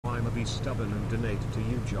I'ma be stubborn and donate to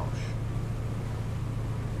you, Josh.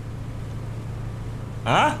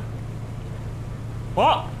 Huh?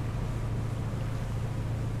 What?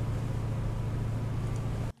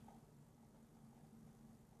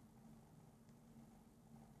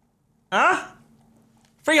 Huh?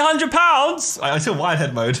 £300? I still wide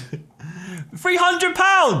head mode.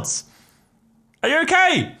 £300? Are you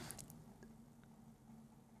okay?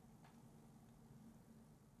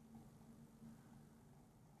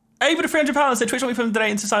 Able to £300 said Twitch want me from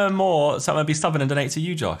donating to Simon Moore, so I'm gonna be stubborn and donate to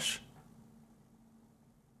you, Josh.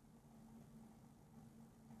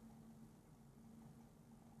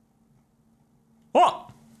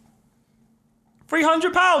 What?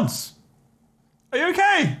 £300? Are you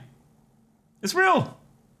okay? It's real.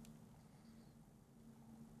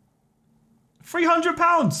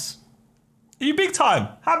 £300? Are you big time?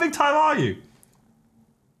 How big time are you?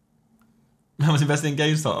 I was investing in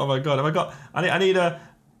GameStop. Oh my god, have I got... I need a...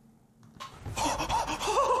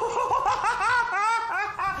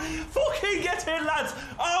 Fucking get in, lads!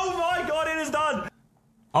 Oh my god, it is done!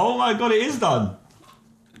 Oh my god, it is done!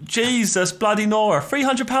 Jesus bloody Nora.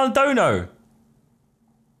 £300 dono.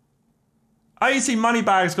 I see money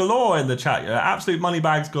bags galore in the chat, yeah? Absolute money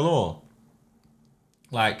bags galore.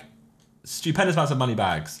 Like, stupendous amounts of money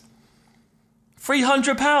bags.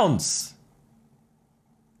 £300.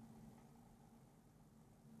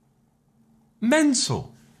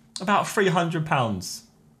 Mental. About £300.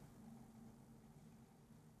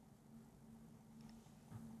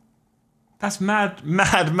 That's mad,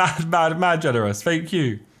 mad, mad, mad, mad generous. Thank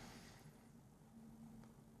you.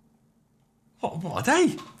 What are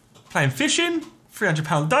they? Playing fishing?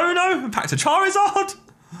 £300 dono? Pack to Charizard?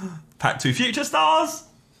 Pack 2 future stars?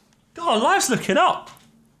 God, life's looking up.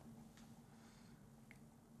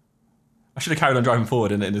 I should have carried on driving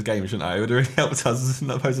forward in this game, shouldn't I? It would have really helped us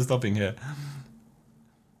not opposed to stopping here.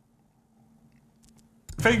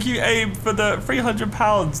 Thank you, Abe, for the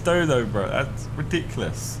 £300 dono, bro. That's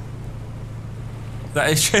ridiculous. That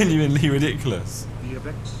is genuinely ridiculous. The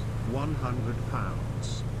Avex,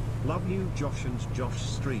 £100. Love you, Josh and Josh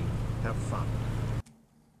stream. Have fun.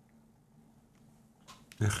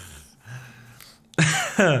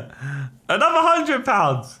 Another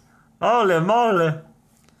 £100. Holy moly!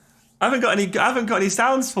 I haven't got any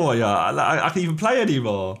sounds for you. I can't even play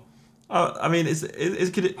anymore. Oh, I mean, it's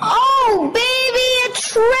could it... Oh, baby, a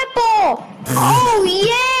triple! Oh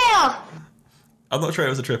yeah! I'm not sure it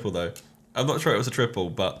was a triple though. I'm not sure it was a triple,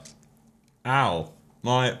 but ow,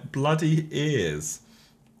 my bloody ears.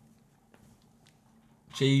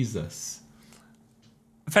 Jesus.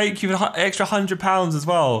 Thank you for the extra £100 as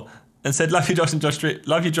well. And said, love you, Josh and Josh stream.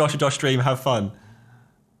 Love you, Josh and Josh stream. Have fun.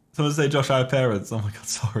 Someone say, Josh, our parents. Oh my god,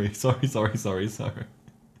 sorry.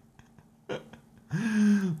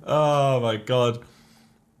 Oh my god.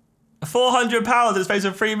 £400 in the space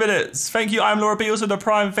of 3 minutes. Thank you. I'm Laura B. Also the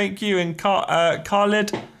Prime. Thank you. And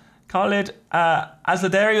Khalid,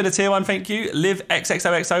 Asladeri with a tier 1. Thank you. Live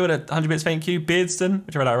XXOXO with 100 bits. Thank you. Beardston,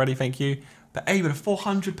 which I read out already. Thank you. But A with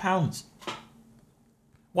 £400.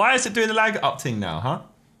 Why is it doing the lag up thing now, huh?